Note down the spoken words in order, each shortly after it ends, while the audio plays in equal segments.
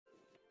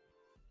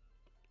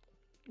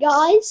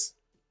Guys,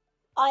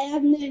 I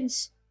have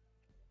news.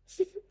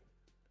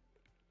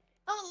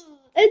 Oh,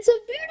 it's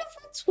a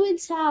beautiful twin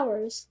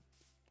towers.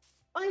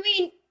 I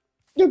mean,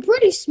 they're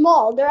pretty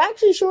small. They're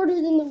actually shorter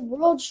than the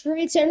World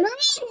Trade Center.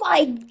 Oh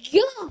my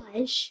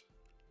gosh!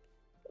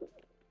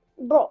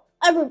 Bro,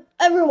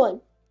 everyone,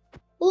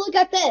 look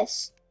at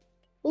this.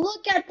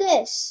 Look at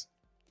this.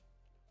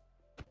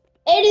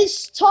 It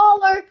is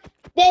taller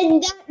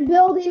than that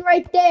building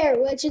right there,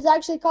 which is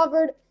actually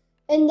covered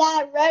in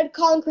that red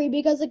concrete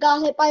because it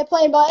got hit by a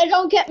plane, but it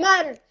don't get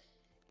matter.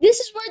 This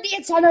is where the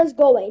antenna is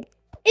going.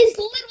 It's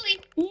literally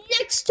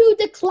next to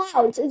the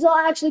clouds. It's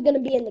not actually going to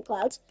be in the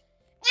clouds.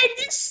 And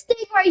this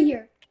thing right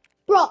here,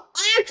 bro,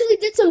 I actually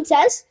did some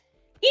tests.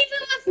 Even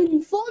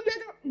with full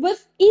nether,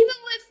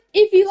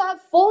 if you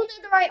have full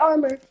netherite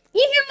armor, even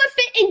with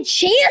it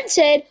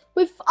enchanted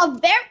with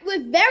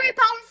very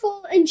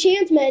powerful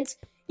enchantments,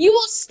 you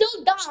will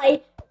still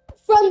die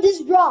from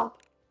this drop.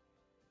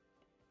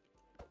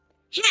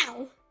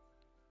 How?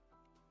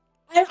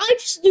 I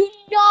just do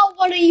not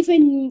want to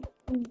even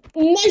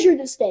measure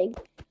this thing.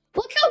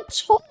 Look how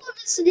tall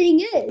this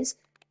thing is.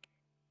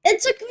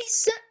 It took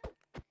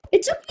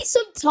me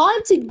some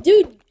time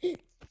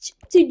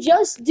to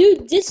just do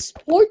this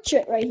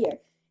portrait right here.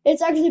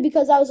 It's actually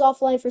because I was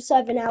offline for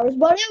 7 hours,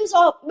 but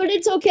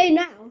it's okay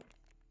now.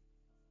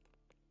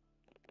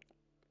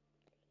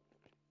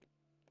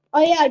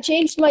 Oh yeah, I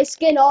changed my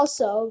skin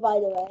also, by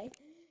the way.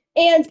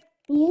 And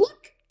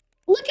look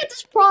at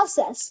this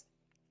process.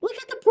 Look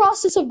at the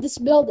process of this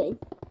building.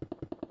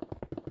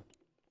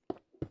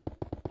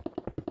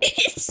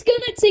 It's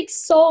gonna take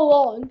so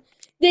long.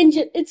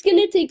 It's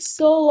gonna take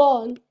so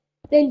long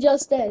than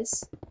just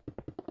this.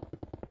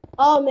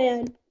 Oh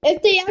man,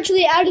 if they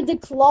actually added the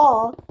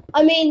claw,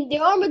 I mean the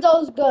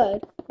armadillo is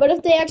good, but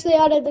if they actually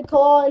added the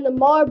claw and the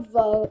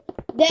marvo,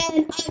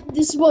 then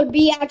this would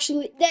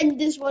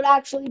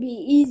actually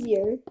be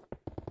easier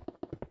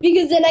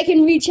because then I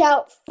can reach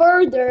out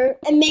further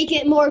and make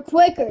it more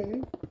quicker.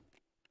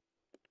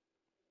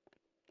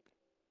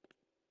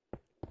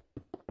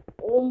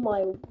 Oh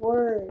my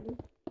word.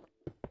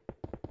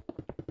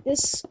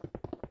 This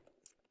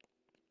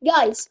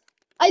guys,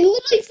 I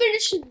literally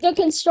finished the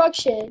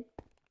construction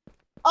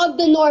of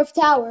the North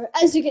Tower,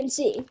 as you can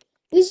see.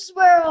 This is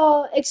where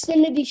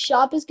Xfinity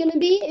Shop is going to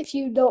be, if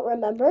you don't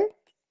remember.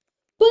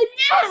 But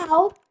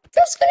now,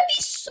 that's going to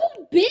be so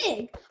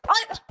big.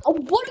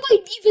 What do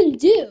I even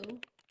do?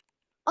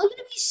 I'm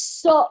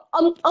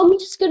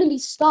just going to be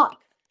stuck.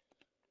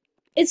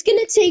 It's going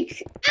to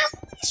take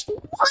at least 1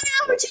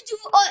 hour to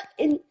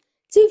do,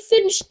 to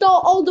finish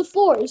all the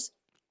floors.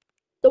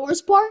 The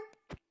worst part?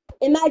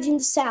 Imagine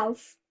the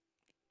South.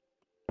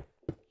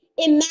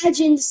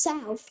 Imagine the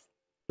South.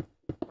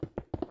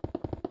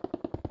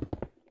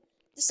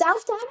 The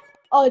South Tower?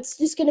 Oh, it's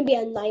just gonna be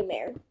a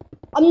nightmare.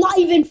 I'm not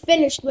even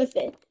finished with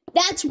it.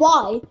 That's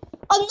why.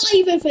 I'm not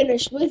even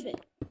finished with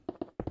it.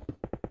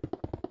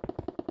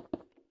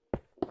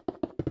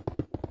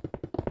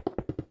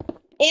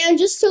 And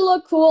just to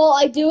look cool,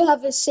 I do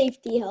have a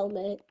safety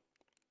helmet.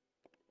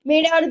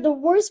 Made out of the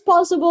worst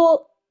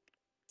possible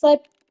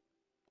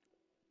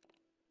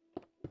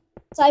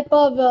type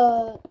of,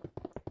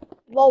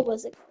 what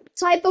was it?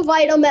 Type of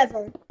item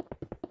ever.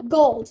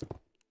 Gold.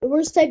 The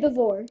worst type of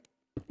ore.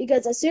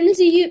 Because as soon as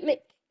you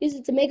use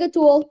it to make a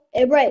tool,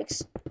 it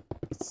breaks.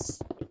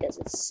 Because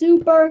it's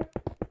super.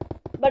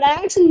 But I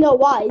actually know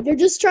why. They're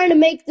just trying to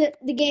make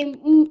the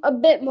game a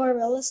bit more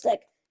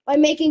realistic by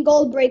making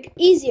gold break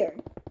easier.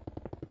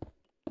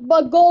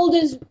 But gold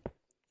is,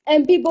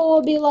 and people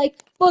will be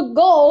like, but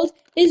gold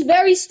is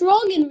very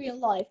strong in real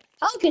life.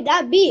 How could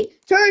that be?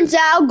 Turns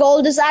out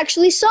gold is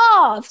actually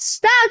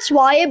soft. That's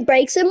why it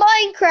breaks in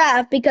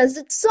Minecraft, because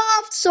it's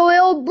soft, so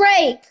it'll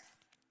break.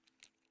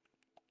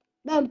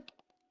 Boom.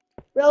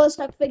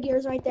 Realistic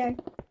figures right there.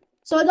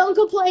 So don't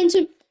complain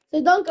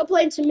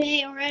to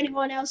me or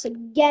anyone else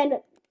again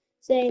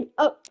saying,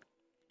 I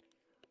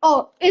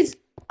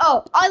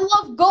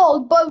love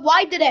gold, but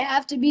why did it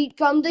have to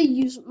become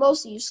the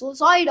most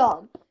useless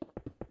item?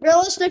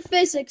 Realistic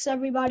physics,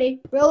 everybody.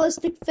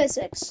 Realistic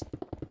physics.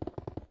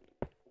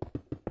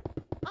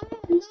 I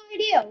have no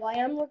idea why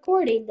I'm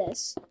recording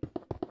this.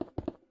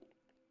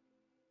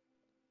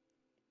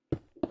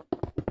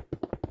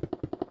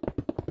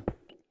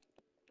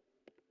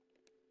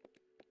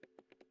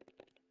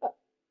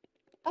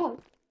 Oh.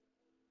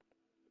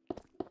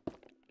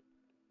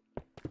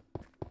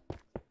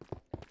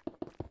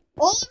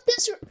 All of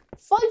this,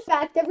 fun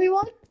fact,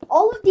 everyone,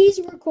 all of these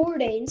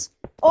recordings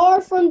are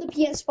from the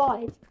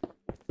PS5.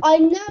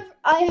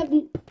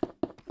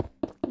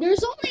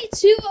 There's only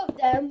 2 of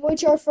them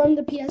which are from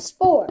the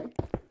PS4.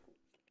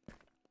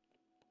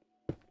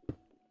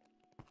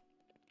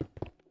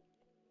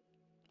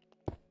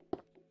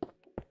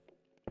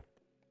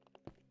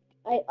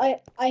 I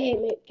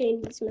hate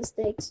making these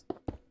mistakes.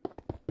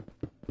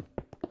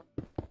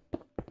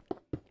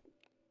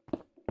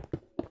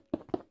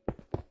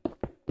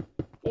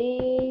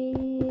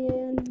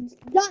 And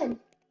done.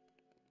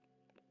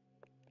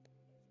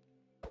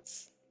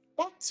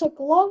 That took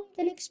longer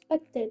than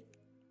expected.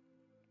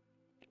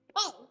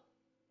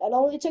 That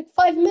only took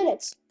 5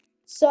 minutes.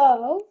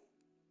 So,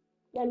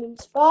 that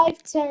means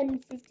 5, 10,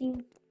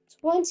 15,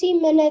 20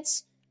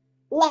 minutes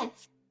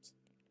left.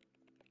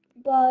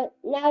 But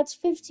now it's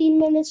 15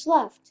 minutes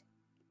left.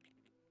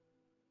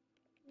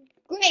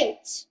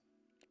 Great.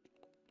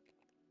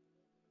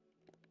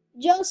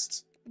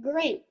 Just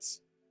great.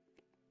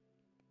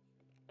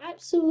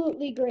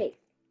 Absolutely great.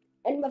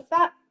 And the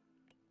fact,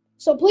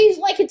 so please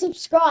like and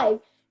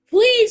subscribe.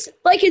 Please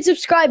like and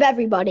subscribe,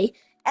 everybody.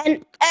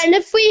 And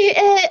if we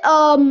hit,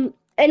 and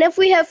if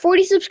we have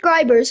 40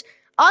 subscribers,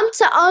 I'm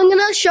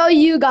gonna show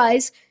you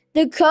guys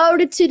the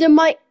code to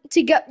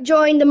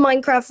join the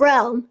Minecraft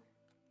realm.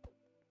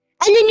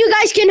 And then you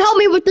guys can help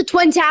me with the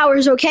Twin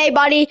Towers, okay,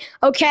 buddy?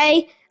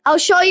 Okay? I'll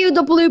show you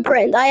the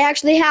blueprint. I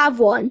actually have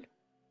one.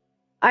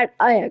 I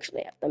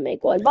actually have to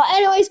make one. But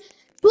anyways,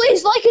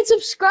 please like and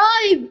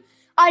subscribe.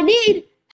 I need